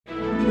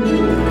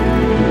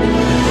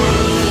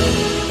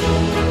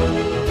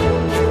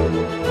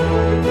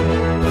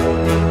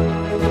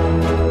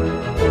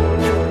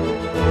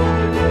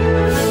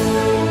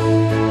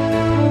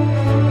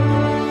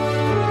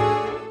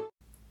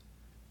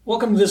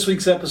this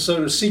week's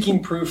episode of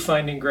Seeking Proof,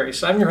 Finding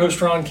Grace. I'm your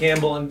host, Ron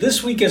Campbell, and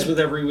this week, as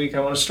with every week, I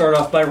want to start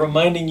off by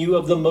reminding you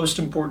of the most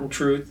important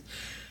truth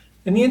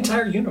in the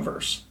entire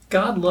universe.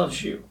 God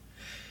loves you.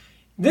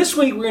 This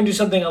week, we're going to do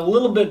something a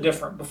little bit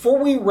different. Before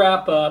we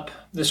wrap up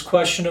this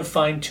question of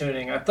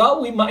fine-tuning, I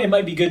thought it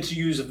might be good to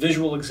use a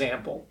visual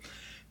example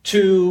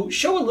to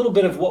show a little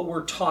bit of what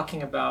we're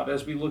talking about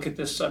as we look at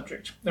this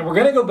subject. And we're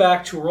going to go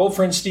back to our old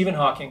friend Stephen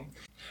Hawking.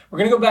 We're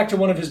going to go back to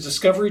one of his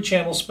Discovery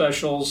Channel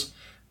specials.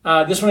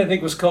 This one I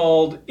think was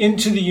called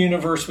Into the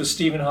Universe with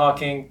Stephen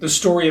Hawking, The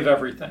Story of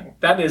Everything.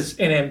 That is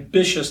an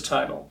ambitious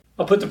title.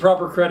 I'll put the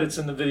proper credits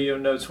in the video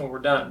notes when we're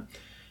done.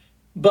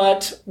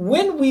 But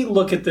when we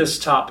look at this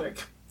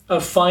topic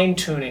of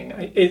fine-tuning,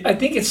 I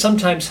think it's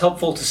sometimes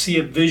helpful to see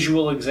a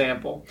visual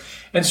example.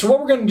 And so what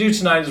we're going to do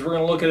tonight is we're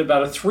going to look at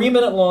about a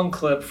 3-minute long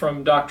clip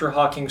from Dr.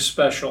 Hawking's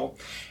special.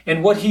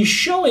 And what he's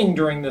showing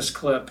during this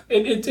clip,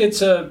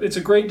 it's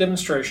a great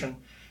demonstration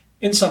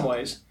in some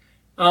ways.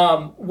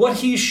 What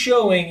he's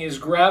showing is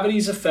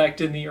gravity's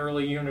effect in the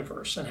early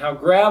universe and how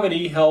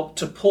gravity helped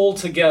to pull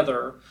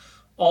together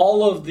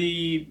all of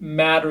the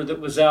matter that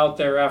was out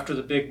there after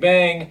the Big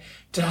Bang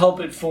to help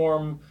it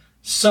form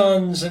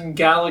suns and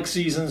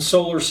galaxies and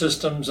solar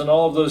systems and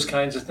all of those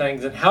kinds of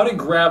things. And how did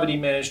gravity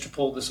manage to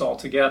pull this all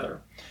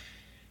together?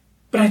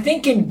 But I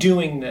think in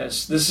doing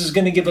this is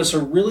going to give us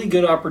a really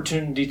good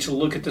opportunity to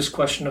look at this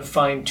question of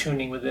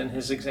fine-tuning within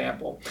his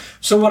example.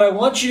 So what I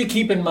want you to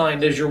keep in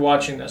mind as you're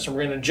watching this, and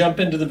we're going to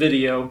jump into the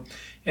video,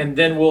 and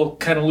then we'll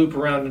kind of loop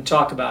around and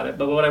talk about it.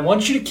 But what I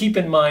want you to keep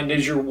in mind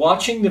as you're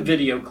watching the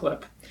video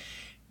clip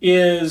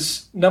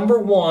is, number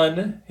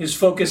one, his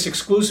focus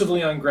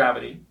exclusively on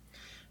gravity.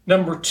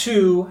 Number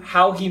two,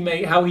 how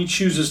he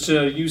chooses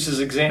to use his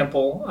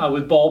example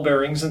with ball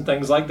bearings and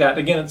things like that.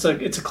 Again, it's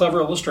a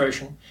clever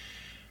illustration.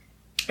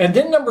 And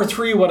then number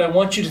three, what I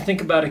want you to think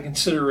about and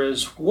consider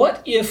is,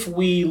 what if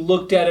we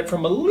looked at it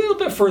from a little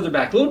bit further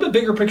back, a little bit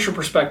bigger picture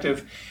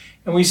perspective,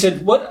 and we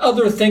said, what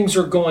other things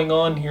are going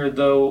on here,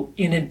 though,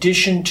 in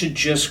addition to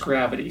just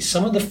gravity?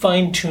 Some of the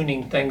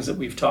fine-tuning things that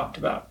we've talked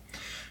about.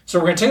 So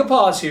we're going to take a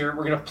pause here.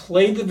 We're going to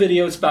play the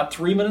video. It's about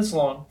 3 minutes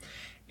long.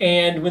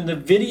 And when the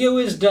video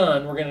is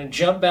done, we're going to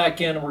jump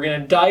back in and we're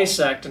going to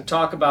dissect and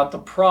talk about the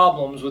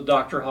problems with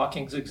Dr.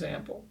 Hawking's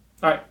example.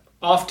 All right,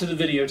 off to the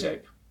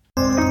videotape.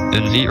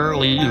 In the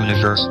early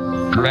universe,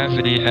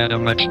 gravity had a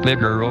much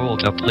bigger role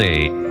to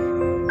play.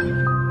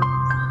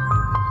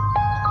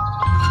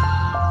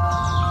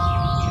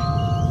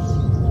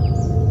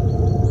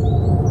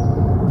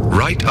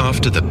 Right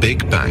after the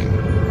Big Bang,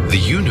 the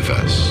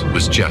universe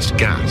was just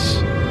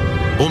gas,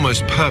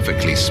 almost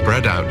perfectly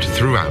spread out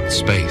throughout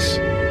space.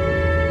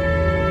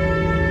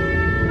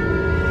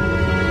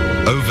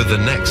 Over the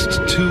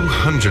next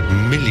 200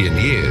 million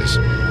years,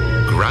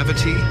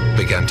 gravity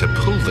began to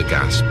pull the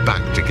gas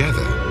back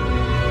together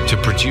to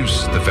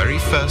produce the very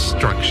first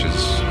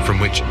structures from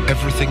which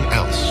everything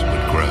else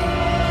would grow.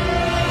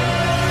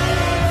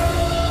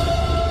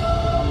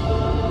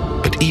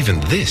 But even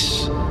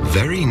this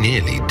very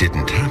nearly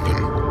didn't happen.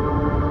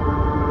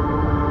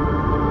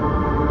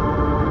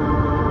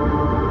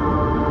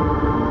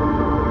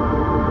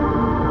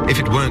 If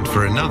it weren't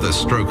for another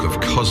stroke of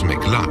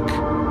cosmic luck,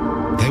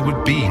 there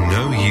would be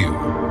no you,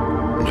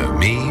 no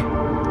me,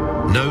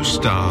 no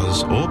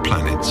stars or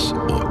planets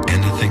or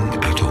anything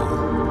at all.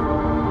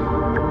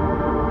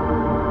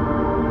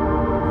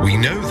 We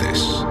know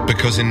this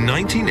because in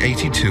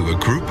 1982 a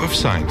group of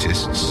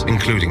scientists,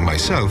 including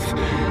myself,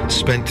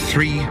 spent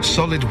 3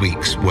 solid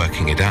weeks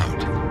working it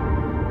out.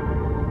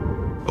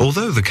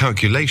 Although the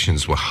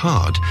calculations were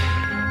hard,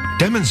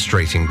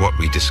 demonstrating what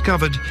we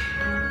discovered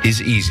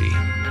is easy.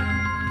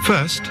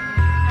 First,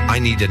 I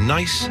need a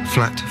nice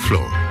flat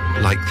floor,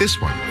 like this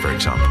one, for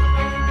example.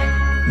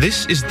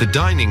 This is the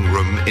dining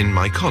room in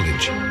my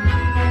college.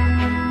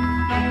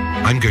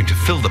 I'm going to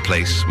fill the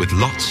place with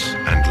lots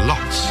and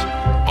lots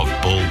of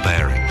ball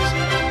bearings.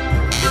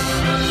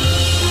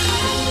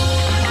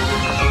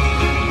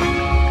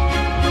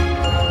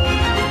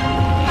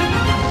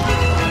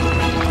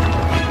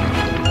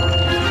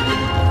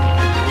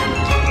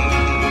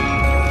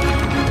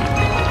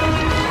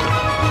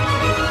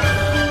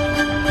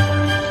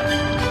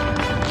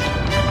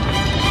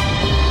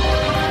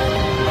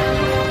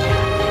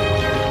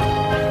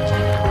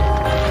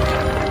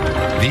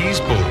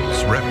 These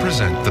balls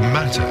represent the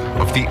matter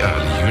of the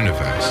early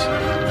universe,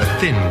 a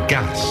thin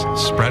gas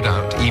spread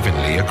out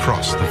evenly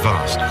across the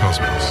vast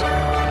cosmos.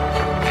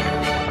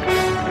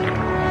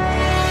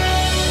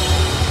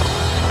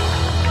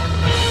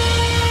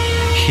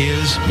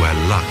 Here's where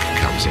luck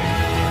comes in.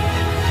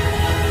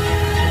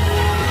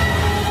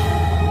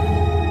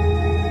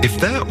 If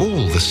they're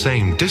all the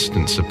same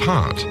distance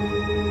apart,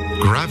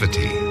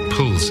 gravity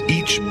pulls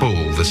each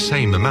ball the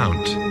same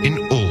amount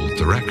in all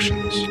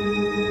directions.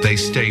 They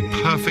stay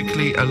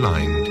perfectly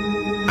aligned,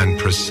 and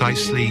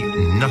precisely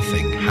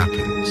nothing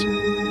happens.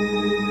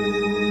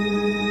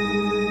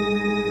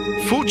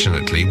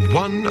 Fortunately,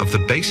 one of the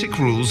basic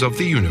rules of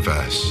the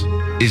universe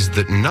is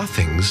that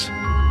nothing's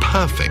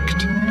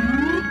perfect.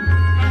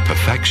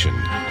 Perfection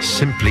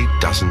simply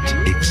doesn't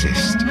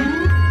exist.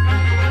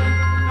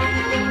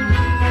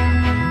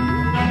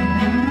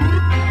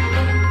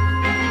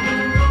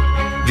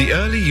 The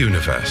early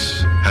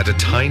universe had a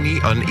tiny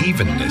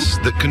unevenness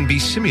that can be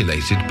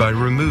simulated by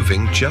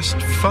removing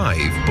just 5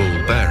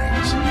 ball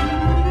bearings.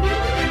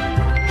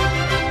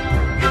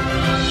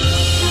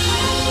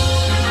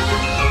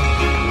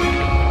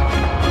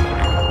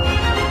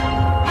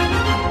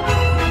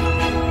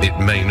 It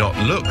may not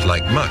look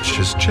like much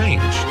has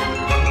changed,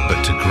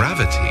 but to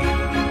gravity,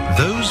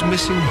 those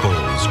missing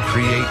balls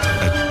create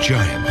a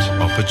giant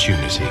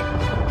opportunity.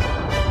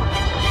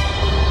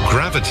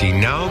 Gravity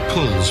now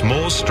pulls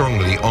more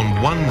strongly on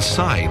one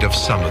side of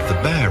some of the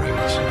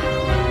bearings.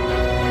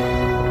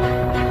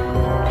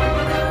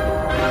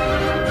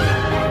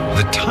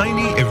 The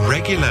tiny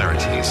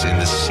irregularities in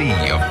the sea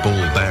of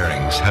ball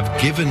bearings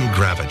have given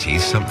gravity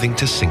something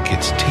to sink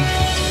its teeth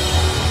into.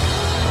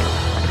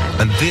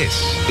 And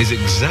this is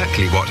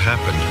exactly what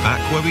happened back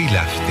where we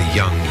left the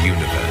young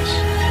universe.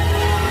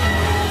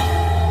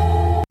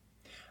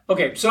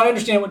 Okay, so I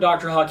understand what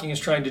Dr. Hawking is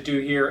trying to do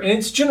here, and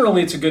it's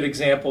a good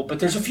example, but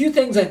there's a few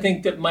things I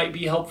think that might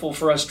be helpful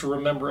for us to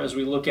remember as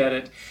we look at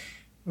it,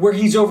 where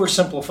he's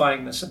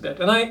oversimplifying this a bit.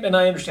 And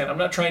I understand, I'm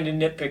not trying to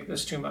nitpick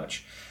this too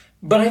much,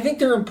 but I think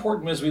they're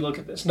important as we look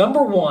at this.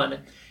 Number one,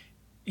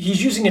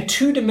 he's using a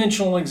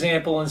 2-dimensional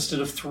example instead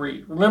of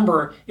 3.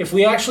 Remember, if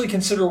we actually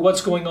consider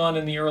what's going on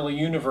in the early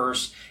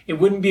universe, it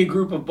wouldn't be a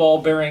group of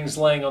ball bearings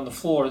laying on the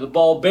floor. The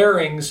ball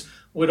bearings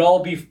would all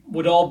be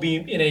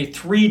in a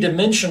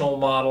 3-dimensional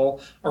model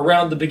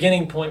around the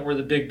beginning point where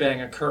the Big Bang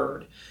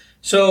occurred.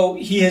 So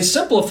he has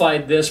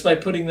simplified this by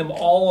putting them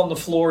all on the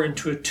floor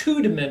into a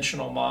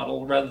 2-dimensional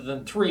model rather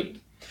than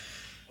 3.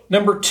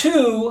 Number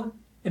 2,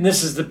 and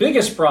this is the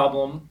biggest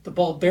problem, the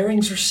ball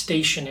bearings are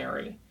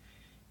stationary.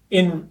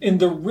 In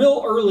the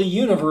real early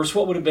universe,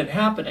 what would have been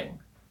happening?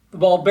 The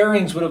ball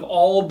bearings would have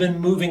all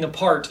been moving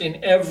apart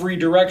in every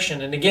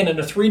direction. And again, in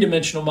a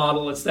 3-dimensional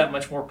model, it's that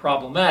much more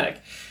problematic.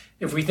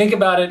 If we think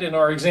about it in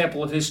our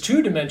example of his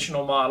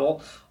 2-dimensional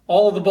model,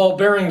 all of the ball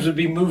bearings would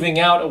be moving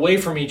out away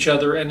from each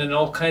other and in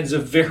all kinds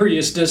of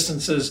various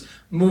distances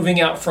moving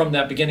out from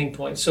that beginning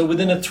point. So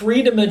within a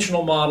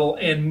 3-dimensional model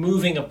and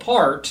moving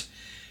apart,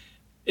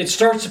 it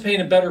starts to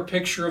paint a better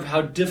picture of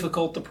how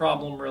difficult the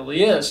problem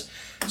really is.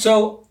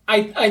 So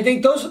I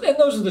think those are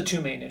the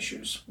 2 main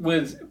issues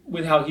with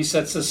how he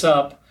sets this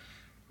up,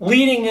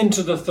 leading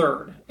into the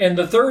third. And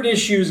the third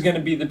issue is going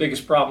to be the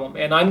biggest problem.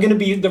 And I'm going to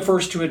be the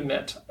first to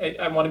admit,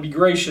 I want to be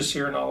gracious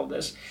here in all of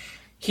this.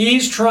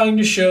 He's trying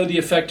to show the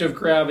effect of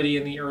gravity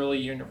in the early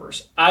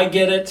universe. I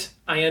get it.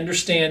 I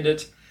understand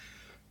it.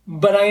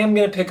 But I am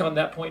going to pick on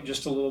that point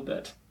just a little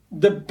bit.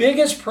 The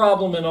biggest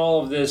problem in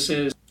all of this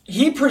is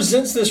he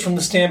presents this from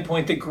the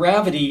standpoint that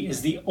gravity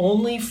is the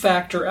only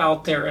factor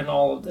out there in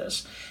all of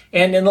this.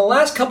 And in the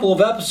last couple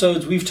of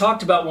episodes, we've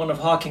talked about one of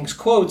Hawking's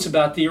quotes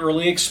about the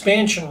early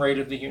expansion rate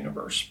of the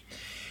universe.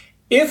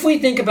 If we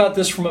think about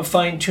this from a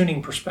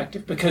fine-tuning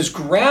perspective, because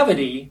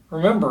gravity,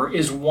 remember,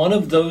 is one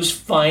of those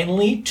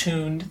finely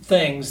tuned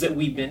things that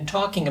we've been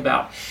talking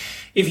about.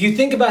 If you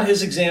think about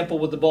his example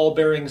with the ball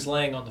bearings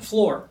laying on the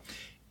floor,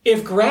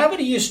 if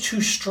gravity is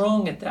too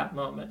strong at that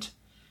moment,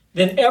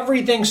 then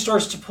everything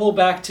starts to pull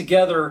back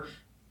together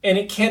and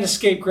it can't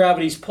escape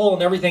gravity's pull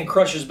and everything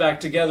crushes back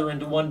together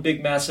into one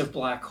big massive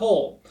black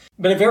hole.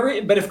 But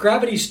if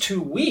gravity's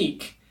too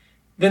weak,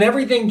 then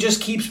everything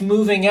just keeps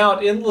moving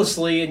out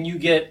endlessly and you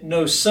get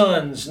no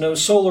suns, no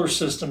solar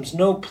systems,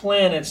 no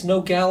planets,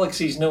 no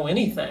galaxies, no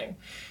anything.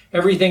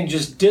 Everything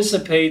just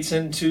dissipates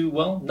into,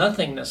 well,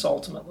 nothingness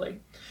ultimately.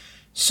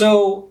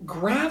 So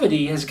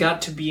gravity has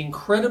got to be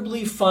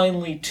incredibly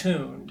finely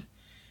tuned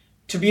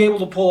to be able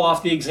to pull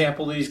off the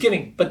example that he's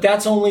giving. But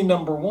that's only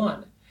number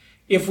 1.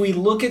 If we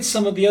look at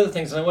some of the other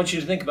things, and I want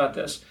you to think about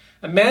this,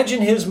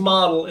 imagine his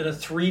model in a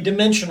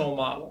 3-dimensional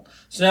model.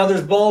 So now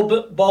there's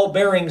ball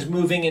bearings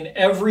moving in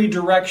every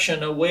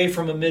direction away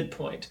from a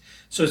midpoint.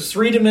 So it's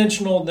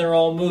 3-dimensional and they're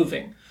all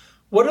moving.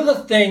 What are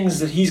the things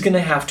that he's going to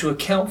have to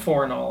account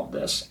for in all of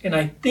this? And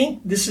I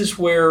think this is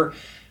where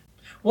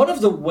one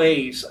of the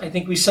ways I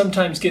think we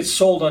sometimes get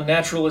sold on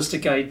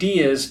naturalistic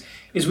ideas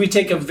is we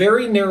take a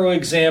very narrow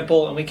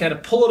example and we kind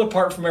of pull it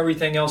apart from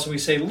everything else and we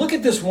say, look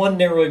at this one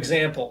narrow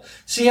example.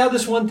 See how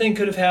this one thing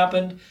could have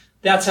happened?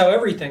 That's how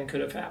everything could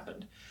have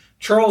happened.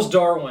 Charles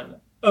Darwin,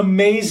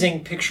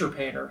 amazing picture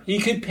painter. He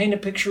could paint a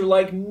picture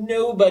like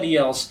nobody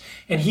else.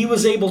 And he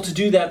was able to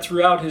do that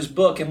throughout his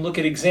book and look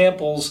at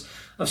examples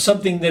of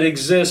something that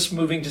exists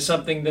moving to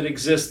something that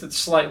exists that's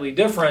slightly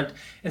different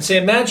and say,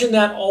 imagine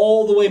that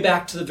all the way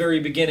back to the very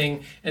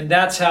beginning. And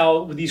that's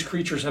how these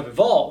creatures have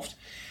evolved.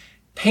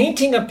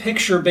 Painting a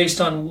picture based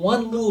on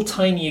one little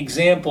tiny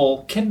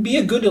example can be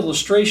a good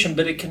illustration,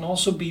 but it can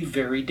also be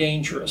very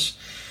dangerous.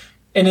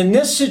 And in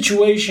this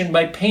situation,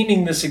 by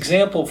painting this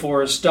example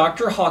for us,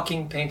 Dr.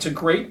 Hawking paints a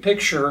great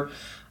picture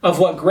of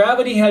what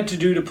gravity had to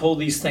do to pull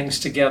these things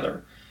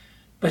together.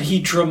 But he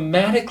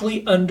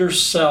dramatically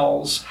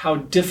undersells how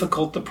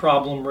difficult the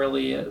problem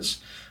really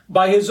is.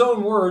 By his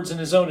own words and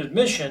his own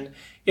admission,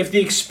 If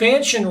the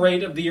expansion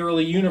rate of the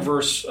early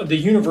universe, of the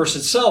universe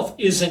itself,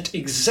 isn't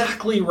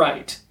exactly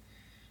right,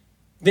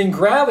 then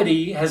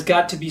gravity has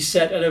got to be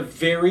set at a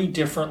very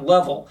different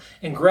level.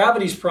 And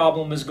gravity's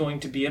problem is going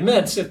to be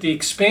immense. If the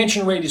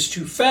expansion rate is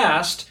too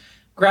fast,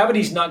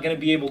 gravity's not going to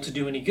be able to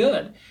do any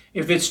good.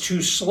 If it's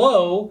too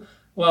slow,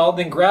 well,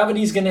 then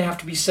gravity's going to have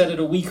to be set at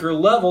a weaker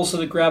level so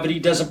that gravity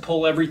doesn't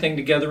pull everything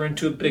together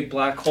into a big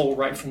black hole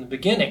right from the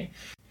beginning.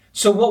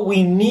 So what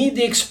we need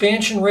the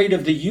expansion rate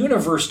of the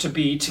universe to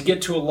be to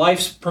get to a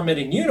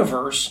life-permitting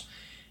universe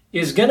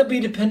is going to be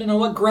dependent on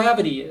what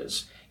gravity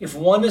is. If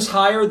one is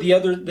higher, the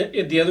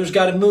other's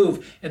got to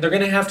move, and they're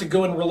going to have to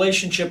go in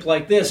relationship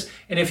like this.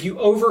 And if you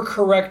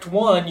overcorrect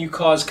one, you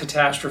cause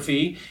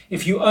catastrophe.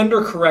 If you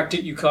undercorrect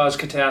it, you cause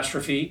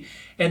catastrophe.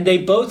 And they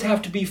both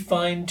have to be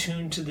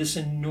fine-tuned to this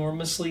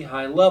enormously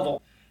high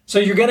level. So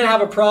you're going to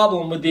have a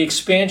problem with the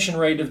expansion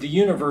rate of the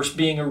universe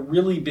being a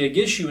really big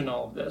issue in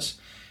all of this,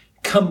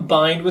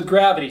 combined with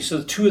gravity. So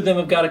the two of them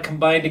have got to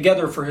combine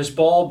together for his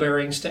ball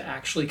bearings to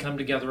actually come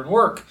together and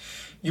work.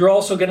 You're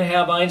also going to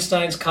have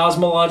Einstein's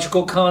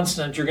cosmological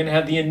constant. You're going to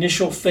have the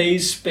initial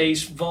phase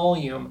space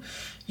volume.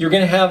 You're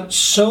going to have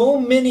so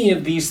many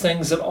of these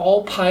things that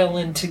all pile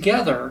in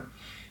together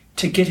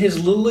to get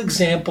his little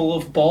example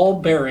of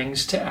ball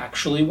bearings to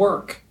actually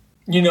work.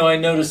 You know, I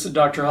noticed that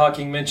Dr.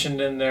 Hawking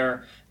mentioned in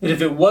there that if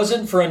it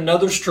wasn't for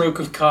another stroke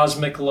of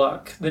cosmic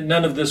luck, that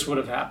none of this would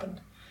have happened.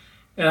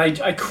 And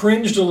I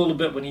cringed a little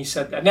bit when he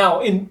said that.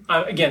 Now,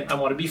 again, I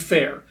want to be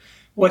fair.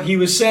 What he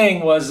was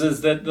saying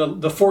is that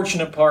the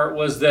fortunate part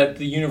was that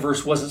the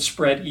universe wasn't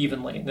spread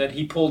evenly, that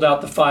he pulled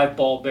out the 5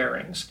 ball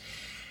bearings.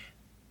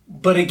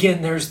 But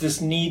again, there's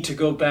this need to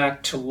go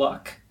back to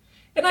luck.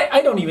 And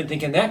I don't even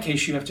think in that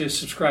case you have to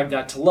subscribe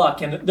that to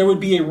luck. And there would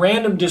be a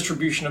random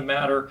distribution of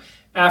matter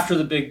after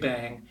the Big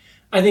Bang.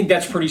 I think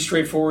that's pretty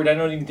straightforward. I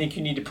don't even think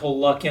you need to pull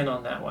luck in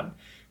on that one.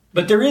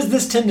 But there is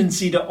this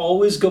tendency to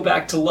always go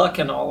back to luck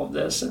in all of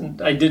this.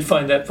 And I did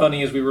find that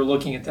funny as we were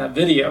looking at that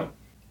video.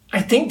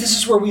 I think this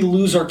is where we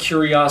lose our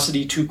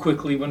curiosity too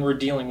quickly when we're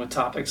dealing with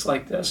topics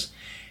like this.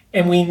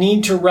 And we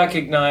need to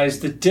recognize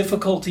the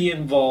difficulty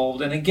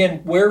involved, and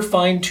again, where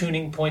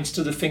fine-tuning points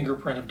to the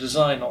fingerprint of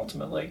design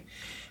ultimately.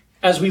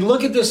 As we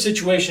look at this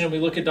situation and we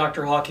look at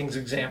Dr. Hawking's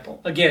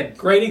example, again,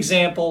 great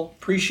example,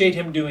 appreciate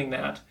him doing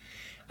that.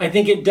 I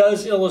think it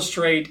does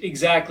illustrate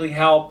exactly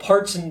how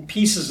parts and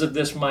pieces of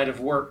this might have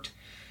worked.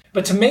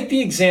 But to make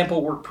the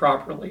example work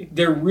properly,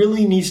 there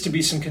really needs to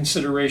be some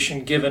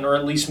consideration given, or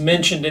at least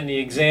mentioned in the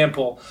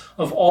example,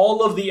 of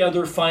all of the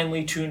other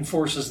finely tuned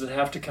forces that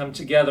have to come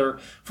together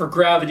for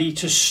gravity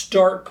to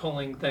start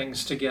pulling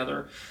things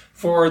together,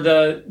 for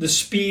the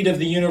speed of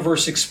the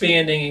universe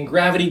expanding and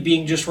gravity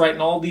being just right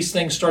and all these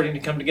things starting to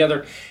come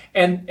together.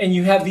 And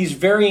you have these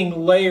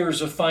varying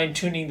layers of fine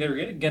tuning that are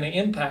going to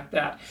impact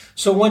that.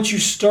 So once you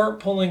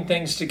start pulling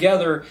things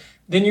together,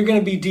 then you're going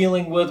to be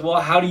dealing with,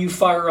 well, how do you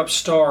fire up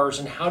stars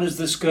and how does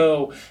this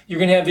go? You're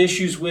going to have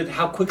issues with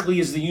how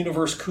quickly is the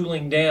universe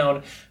cooling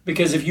down,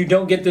 because if you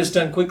don't get this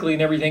done quickly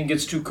and everything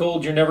gets too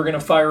cold, you're never going to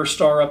fire a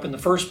star up in the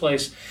first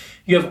place.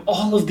 You have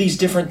all of these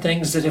different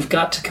things that have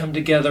got to come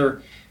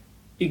together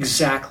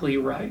exactly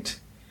right.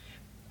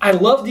 I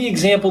love the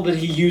example that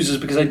he uses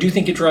because I do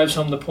think it drives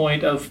home the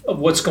point of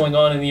what's going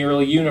on in the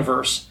early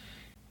universe.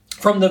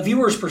 From the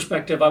viewer's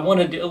perspective, I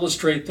wanted to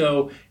illustrate,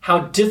 though,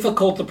 how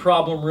difficult the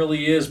problem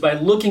really is by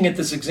looking at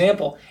this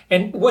example.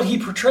 And what he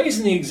portrays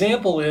in the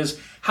example is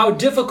how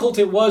difficult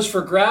it was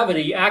for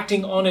gravity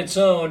acting on its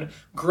own,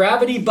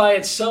 gravity by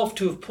itself,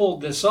 to have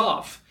pulled this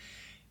off.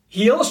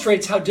 He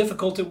illustrates how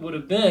difficult it would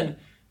have been,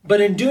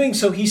 but in doing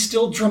so, he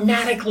still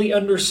dramatically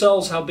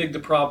undersells how big the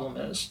problem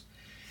is.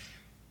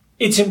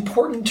 It's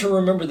important to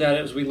remember that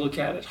as we look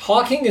at it.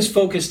 Hawking is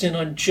focused in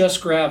on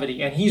just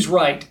gravity, and he's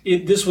right.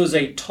 This was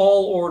a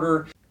tall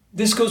order.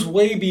 This goes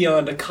way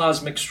beyond a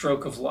cosmic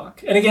stroke of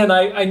luck. And again,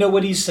 I know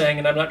what he's saying,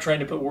 and I'm not trying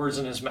to put words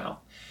in his mouth.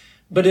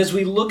 But as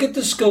we look at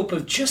the scope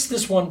of just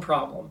this one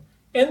problem,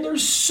 and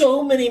there's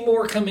so many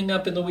more coming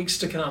up in the weeks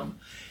to come,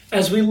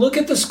 as we look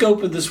at the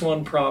scope of this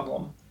one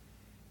problem,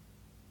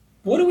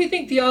 what do we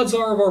think the odds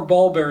are of our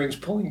ball bearings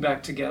pulling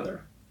back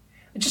together?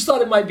 I just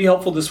thought it might be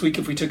helpful this week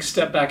if we took a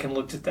step back and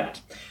looked at that.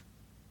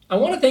 I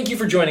want to thank you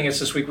for joining us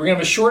this week. We're going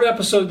to have a short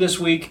episode this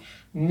week.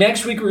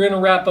 Next week, we're going to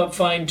wrap up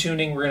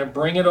fine-tuning. We're going to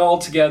bring it all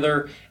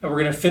together, and we're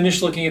going to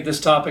finish looking at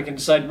this topic and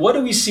decide, what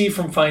do we see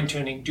from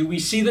fine-tuning? Do we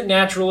see that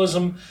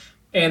naturalism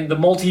and the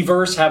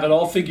multiverse have it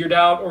all figured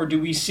out, or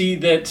do we see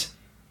that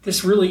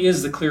this really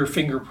is the clear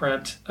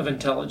fingerprint of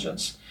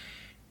intelligence?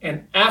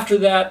 And after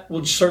that,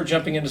 we'll start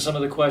jumping into some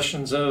of the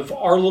questions of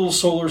our little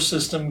solar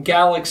system,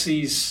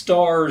 galaxies,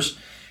 stars.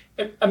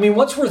 I mean,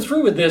 once we're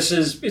through with this,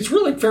 it's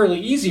really fairly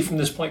easy from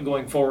this point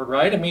going forward,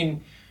 right? I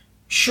mean,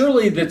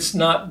 surely that's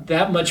not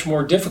that much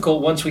more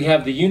difficult once we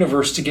have the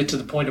universe to get to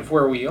the point of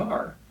where we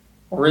are.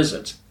 Or is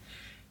it?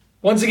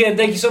 Once again,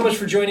 thank you so much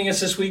for joining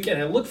us this week,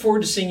 and I look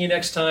forward to seeing you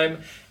next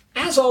time.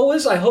 As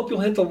always, I hope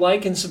you'll hit the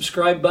like and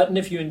subscribe button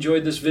if you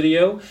enjoyed this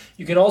video.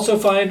 You can also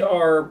find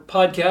our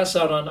podcasts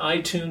out on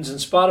iTunes and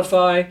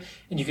Spotify,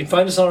 and you can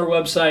find us on our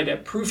website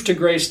at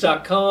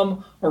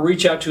prooftograce.com or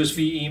reach out to us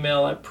via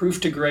email at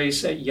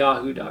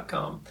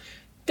prooftograce@yahoo.com.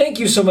 Thank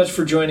you so much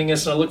for joining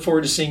us, and I look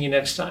forward to seeing you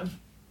next time.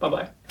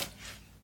 Bye-bye.